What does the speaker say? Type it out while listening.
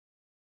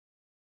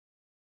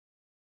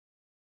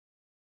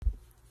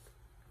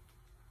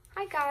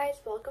Hi guys,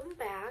 welcome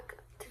back.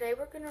 Today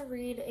we're going to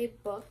read a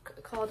book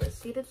called A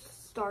Seed at the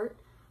Start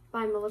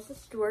by Melissa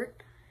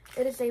Stewart.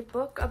 It is a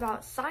book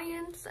about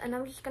science, and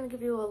I'm just going to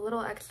give you a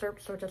little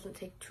excerpt so it doesn't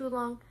take too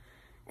long,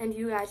 and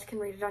you guys can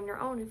read it on your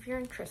own if you're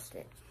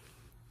interested.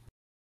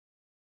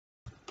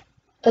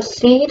 A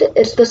Seed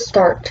is the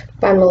Start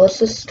by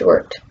Melissa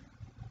Stewart.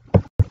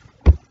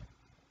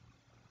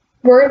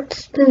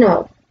 Words to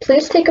know.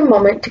 Please take a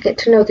moment to get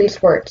to know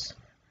these words.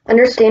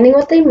 Understanding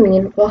what they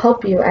mean will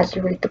help you as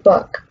you read the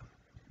book.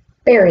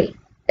 Berry,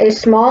 a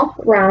small,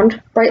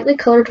 round, brightly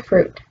colored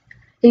fruit.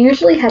 It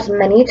usually has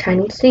many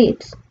tiny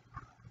seeds.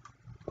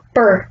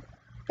 Burr,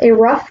 a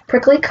rough,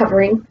 prickly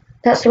covering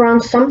that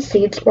surrounds some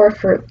seeds or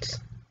fruits.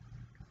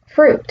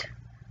 Fruit,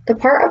 the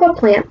part of a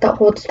plant that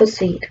holds the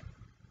seed.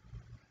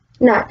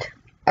 Nut,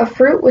 a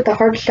fruit with a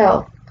hard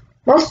shell.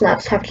 Most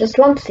nuts have just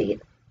one seed.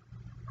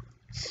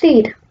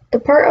 Seed, the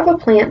part of a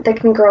plant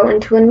that can grow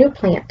into a new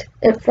plant.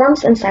 It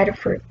forms inside a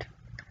fruit.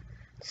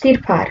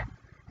 Seed pod,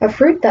 a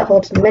fruit that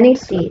holds many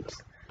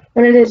seeds.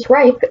 When it is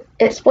ripe,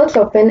 it splits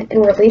open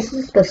and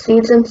releases the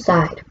seeds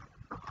inside.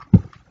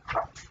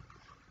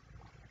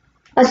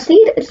 A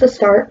seed is the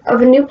start of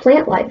a new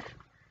plant life.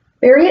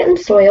 Bury it in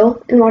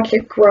soil and watch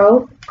it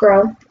grow,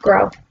 grow,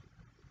 grow.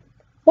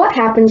 What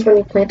happens when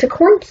you plant a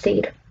corn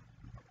seed?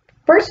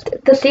 First,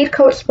 the seed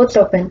coat splits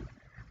open.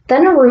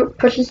 Then a root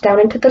pushes down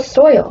into the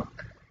soil.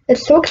 It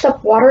soaks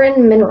up water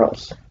and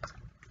minerals.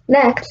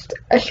 Next,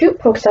 a shoot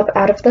pokes up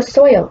out of the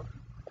soil.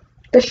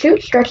 The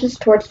shoot stretches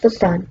towards the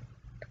sun.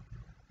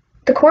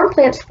 The corn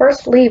plant's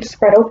first leaves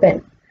spread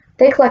open.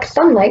 They collect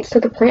sunlight so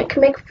the plant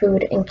can make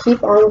food and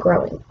keep on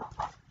growing.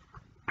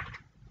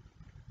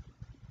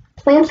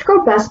 Plants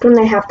grow best when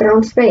they have their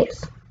own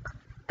space.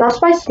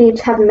 That's why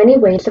seeds have many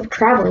ways of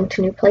traveling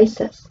to new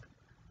places.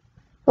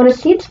 When a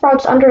seed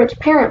sprouts under its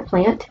parent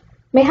plant, it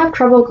may have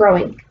trouble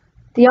growing.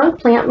 The young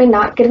plant may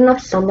not get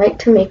enough sunlight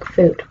to make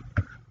food.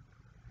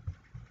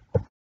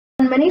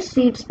 When many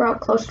seeds sprout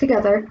close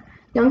together,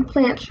 young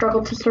plants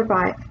struggle to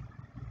survive.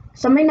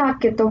 Some may not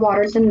get the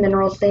waters and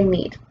minerals they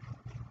need.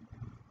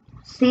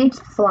 Seeds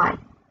fly.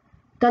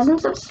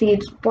 Dozens of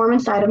seeds form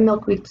inside a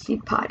milkweed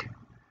seed pod.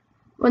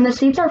 When the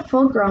seeds are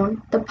full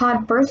grown, the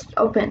pod bursts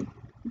open.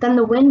 Then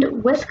the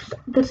wind whisks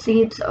the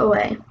seeds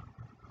away.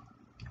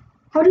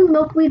 How do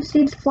milkweed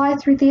seeds fly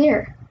through the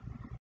air?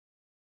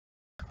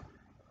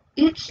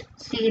 Each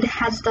seed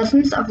has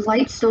dozens of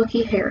light,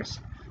 silky hairs.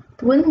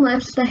 The wind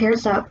lifts the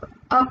hairs up,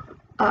 up,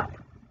 up.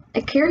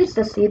 It carries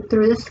the seed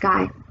through the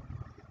sky.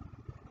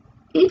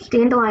 Each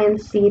dandelion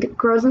seed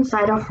grows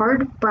inside a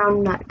hard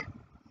brown nut.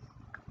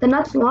 The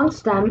nut's long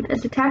stem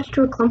is attached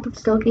to a clump of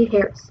silky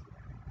hairs.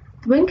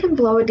 The wind can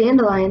blow a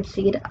dandelion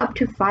seed up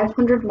to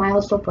 500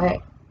 miles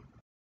away.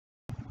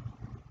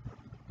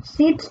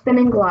 Seeds spin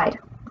and glide.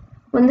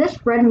 When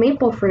this red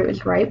maple fruit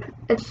is ripe,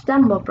 its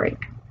stem will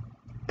break.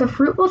 The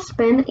fruit will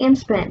spin and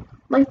spin,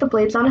 like the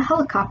blades on a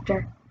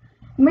helicopter.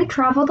 It may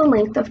travel the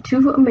length of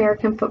 2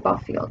 American football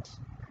fields.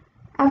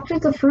 After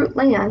the fruit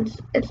lands,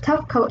 its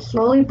tough coat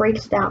slowly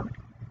breaks down.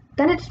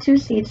 Then its 2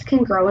 seeds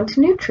can grow into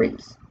new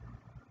trees.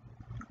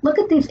 Look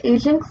at these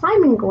Asian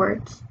climbing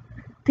gourds.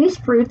 These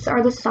fruits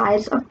are the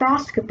size of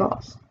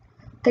basketballs.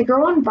 They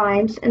grow on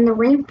vines in the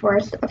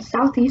rainforest of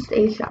Southeast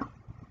Asia.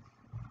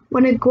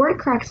 When a gourd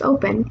cracks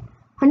open,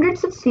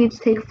 hundreds of seeds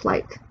take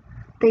flight.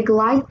 They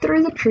glide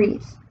through the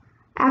trees.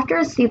 After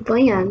a seed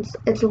lands,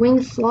 its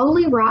wings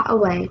slowly rot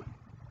away.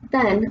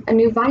 Then a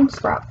new vine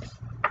sprouts.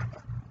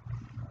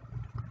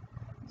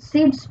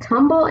 Seeds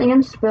tumble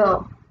and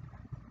spill.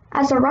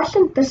 As a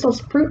Russian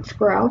thistle's fruits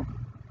grow,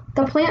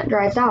 the plant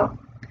dries out.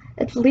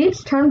 Its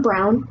leaves turn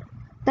brown,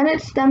 then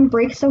its stem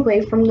breaks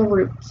away from the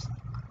roots.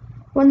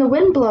 When the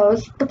wind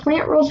blows, the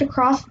plant rolls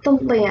across the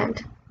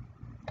land.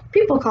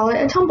 People call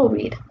it a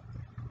tumbleweed.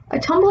 A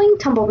tumbling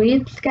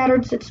tumbleweed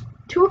scatters its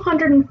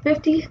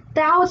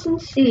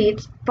 250,000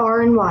 seeds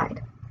far and wide.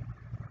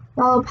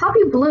 While a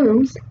poppy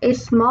blooms, a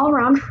small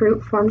round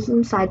fruit forms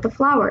inside the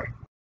flower.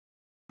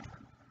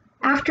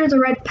 After the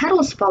red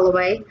petals fall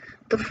away,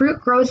 the fruit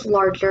grows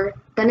larger,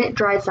 then it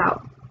dries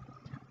out.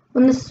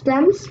 When the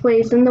stem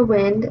sways in the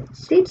wind,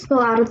 seeds spill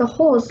out of the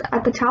holes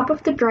at the top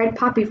of the dried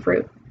poppy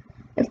fruit.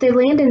 If they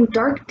land in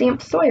dark,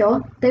 damp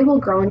soil, they will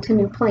grow into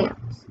new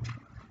plants.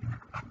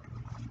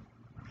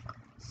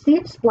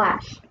 Seed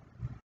splash.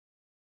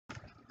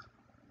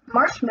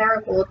 Marsh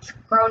marigolds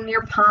grow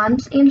near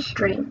ponds and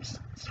streams,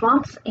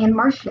 swamps and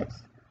marshes.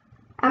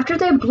 After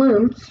they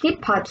bloom,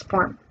 seed pods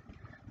form.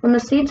 When the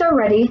seeds are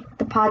ready,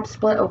 the pods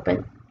split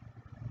open.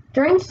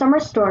 During summer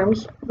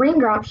storms,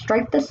 raindrops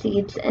strike the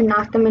seeds and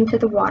knock them into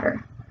the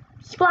water.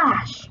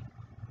 Splash!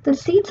 The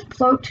seeds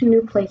float to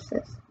new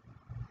places.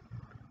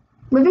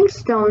 Living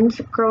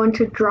stones grow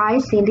into dry,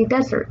 sandy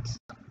deserts.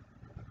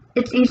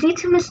 It's easy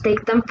to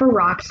mistake them for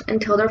rocks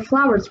until their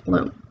flowers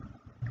bloom.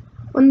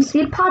 When the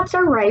seed pods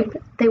are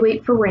ripe, they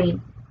wait for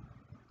rain.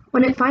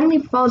 When it finally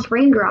falls,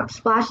 raindrops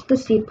splash the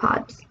seed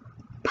pods.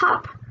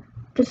 Pop!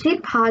 The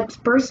seed pods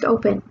burst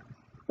open.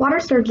 Water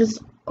surges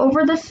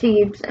over the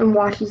seeds and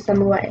washes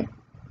them away.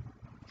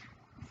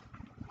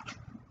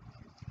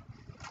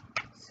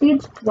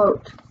 Seeds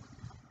float.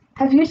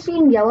 Have you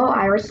seen yellow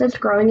irises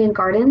growing in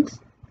gardens?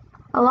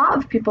 A lot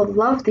of people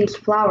love these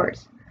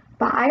flowers,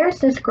 but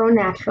irises grow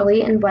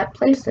naturally in wet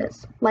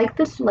places, like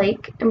this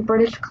lake in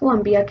British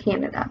Columbia,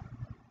 Canada.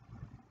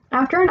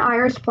 After an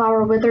iris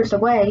flower withers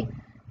away,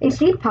 a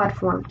seed pod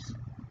forms.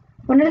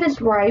 When it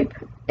is ripe,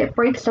 it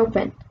breaks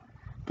open.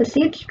 The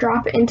seeds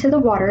drop into the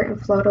water and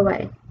float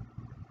away.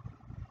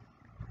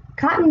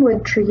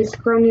 Cottonwood trees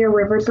grow near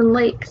rivers and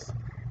lakes.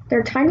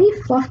 Their tiny,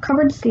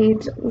 fluff-covered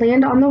seeds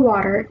land on the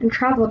water and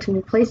travel to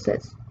new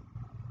places.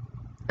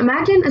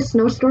 Imagine a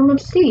snowstorm of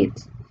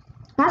seeds.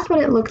 That's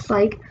what it looks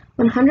like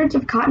when hundreds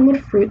of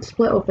cottonwood fruits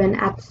split open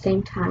at the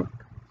same time.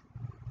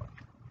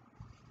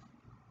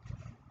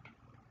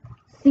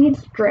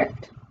 Seeds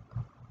drift.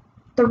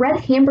 The red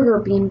hamburger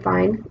bean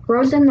vine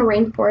grows in the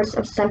rainforests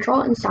of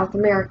Central and South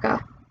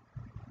America.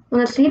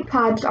 When the seed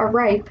pods are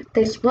ripe,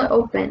 they split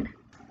open.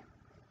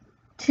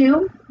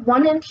 2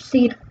 1-inch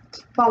seeds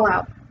fall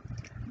out.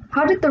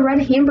 How did the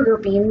red hamburger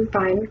bean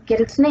vine get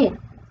its name?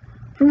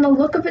 From the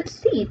look of its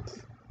seeds.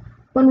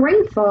 When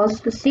rain falls,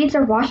 the seeds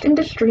are washed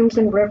into streams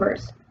and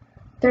rivers.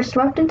 They're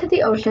swept into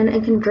the ocean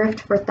and can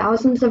drift for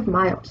thousands of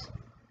miles.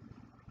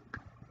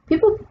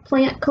 People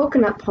plant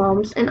coconut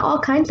palms in all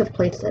kinds of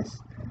places,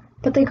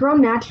 but they grow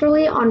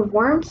naturally on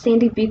warm,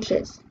 sandy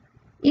beaches.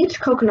 Each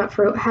coconut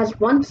fruit has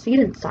one seed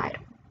inside.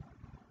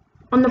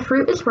 When the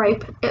fruit is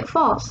ripe, it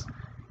falls.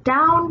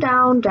 Down,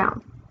 down,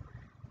 down.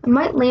 It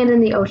might land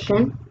in the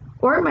ocean,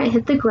 or it might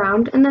hit the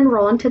ground and then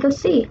roll into the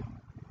sea.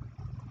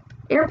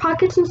 Air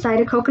pockets inside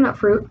a coconut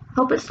fruit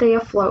help it stay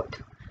afloat.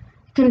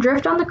 It can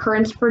drift on the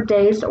currents for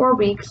days or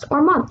weeks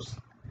or months.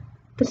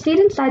 The seed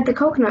inside the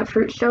coconut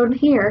fruit shown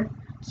here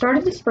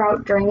started to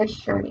sprout during its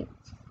journey.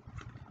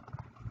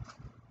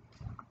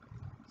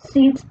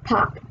 Seeds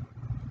pop.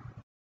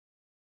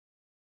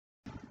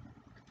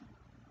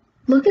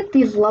 Look at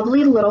these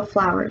lovely little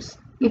flowers.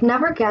 You'd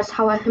never guess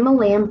how a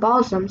Himalayan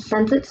balsam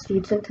sends its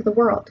seeds into the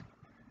world.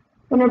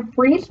 When a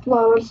breeze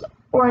blows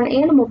or an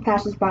animal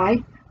passes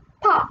by,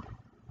 pop!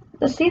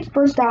 The seeds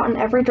burst out in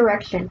every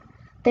direction.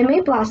 They may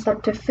blast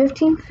up to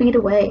 15 feet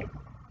away.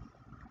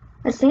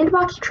 A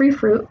sandbox tree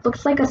fruit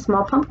looks like a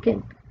small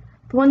pumpkin,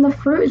 but when the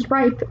fruit is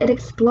ripe, it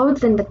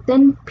explodes into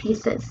thin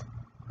pieces.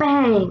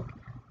 Bang!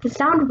 The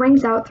sound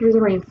rings out through the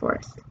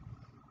rainforest.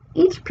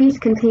 Each piece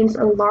contains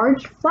a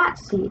large, flat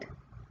seed.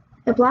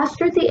 It blasts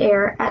through the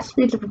air at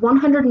speeds of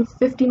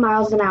 150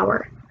 miles an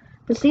hour.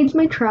 The seeds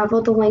may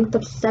travel the length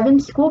of 7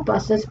 school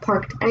buses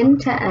parked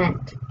end to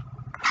end.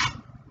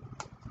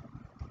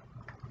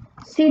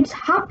 Seeds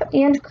hop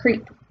and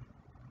creep.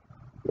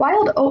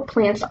 Wild oat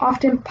plants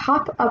often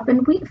pop up in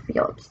wheat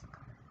fields.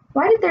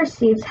 Why did their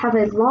seeds have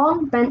a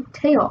long, bent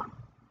tail?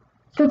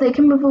 So they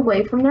can move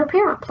away from their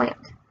parent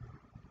plant.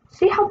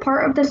 See how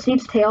part of the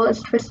seed's tail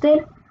is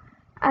twisted?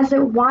 As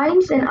it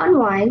winds and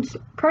unwinds,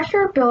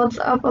 pressure builds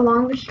up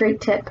along the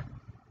straight tip.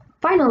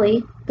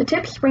 Finally, the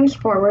tip springs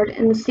forward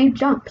and the seed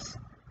jumps.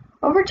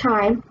 Over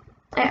time,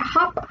 it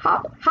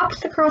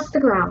hops across the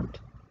ground.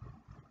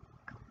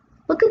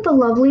 Look at the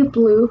lovely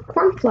blue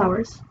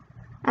cornflowers.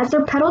 As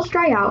their petals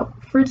dry out,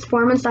 fruits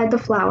form inside the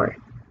flower.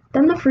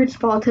 Then the fruits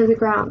fall to the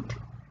ground.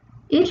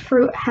 Each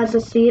fruit has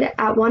a seed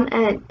at one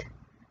end.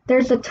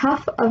 There's a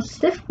tuft of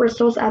stiff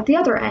bristles at the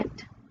other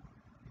end.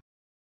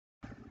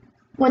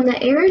 When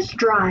the air is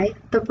dry,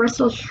 the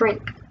bristles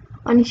shrink.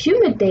 On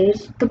humid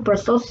days, the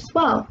bristles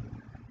swell.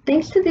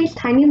 Thanks to these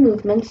tiny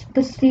movements,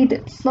 the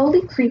seed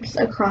slowly creeps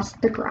across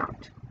the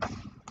ground.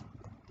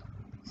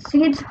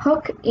 Seeds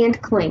hook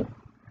and cling.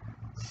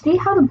 See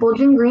how the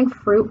bulging green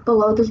fruit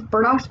below this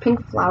burdoc's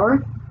pink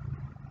flower?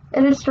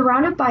 It is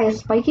surrounded by a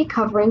spiky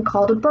covering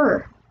called a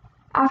burr.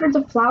 After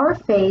the flower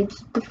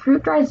fades, the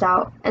fruit dries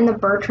out and the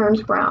burr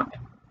turns brown.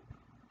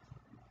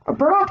 A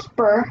burdoc's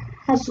burr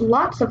has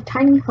lots of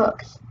tiny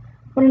hooks.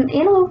 When an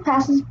animal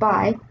passes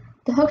by,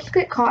 the hooks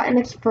get caught in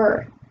its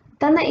fur.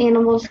 Then the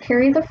animals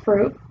carry the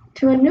fruit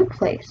to a new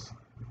place.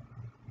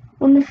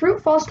 When the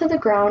fruit falls to the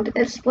ground,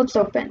 it splits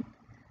open.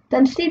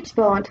 Then seeds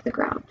fall onto the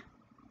ground.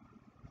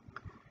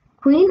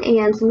 Queen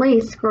Anne's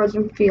lace grows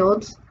in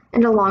fields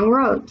and along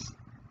roads.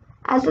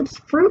 As its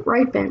fruit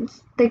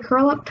ripens, they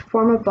curl up to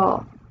form a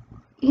ball.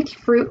 Each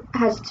fruit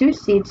has 2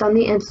 seeds on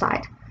the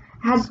inside.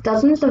 It has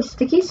dozens of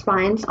sticky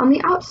spines on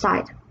the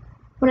outside.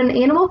 When an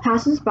animal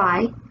passes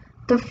by,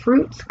 the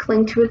fruits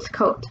cling to its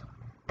coat.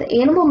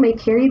 The animal may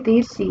carry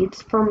these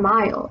seeds for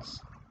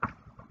miles.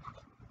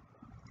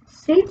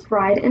 Seeds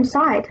ride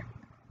inside.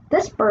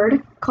 This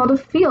bird, called a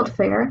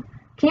fieldfare,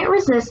 can't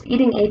resist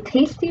eating a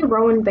tasty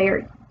rowan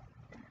berry.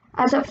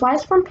 As it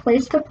flies from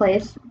place to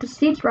place, the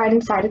seeds ride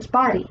inside its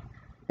body,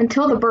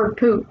 until the bird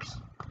poops.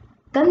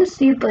 Then the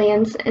seed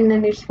lands in a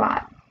new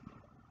spot.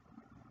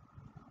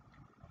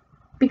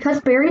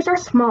 Because berries are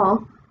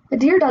small, a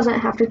deer doesn't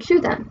have to chew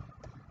them.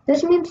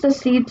 This means the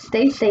seeds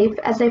stay safe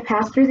as they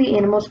pass through the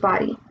animal's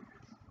body.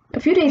 A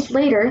few days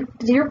later,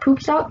 the deer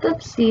poops out the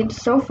seeds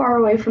so far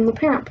away from the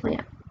parent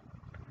plant.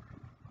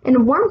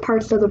 In warm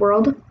parts of the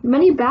world,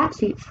 many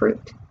bats eat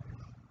fruit.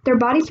 Their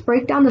bodies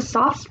break down the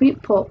soft,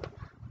 sweet pulp,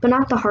 but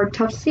not the hard,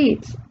 tough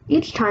seeds.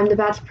 Each time the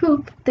bats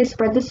poop, they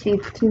spread the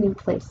seeds to new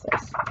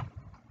places.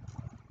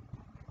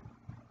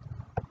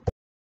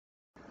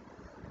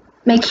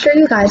 Make sure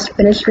you guys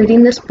finish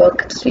reading this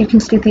book so you can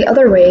see the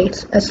other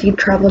ways a seed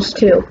travels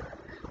too,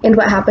 and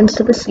what happens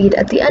to the seed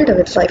at the end of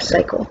its life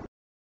cycle.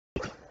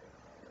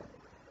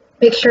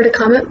 Make sure to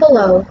comment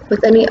below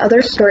with any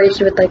other stories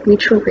you would like me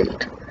to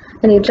read,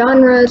 any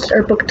genres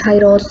or book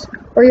titles,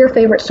 or your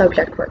favorite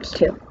subject words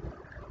too.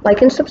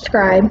 Like and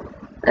subscribe,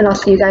 and I'll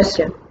see you guys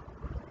soon.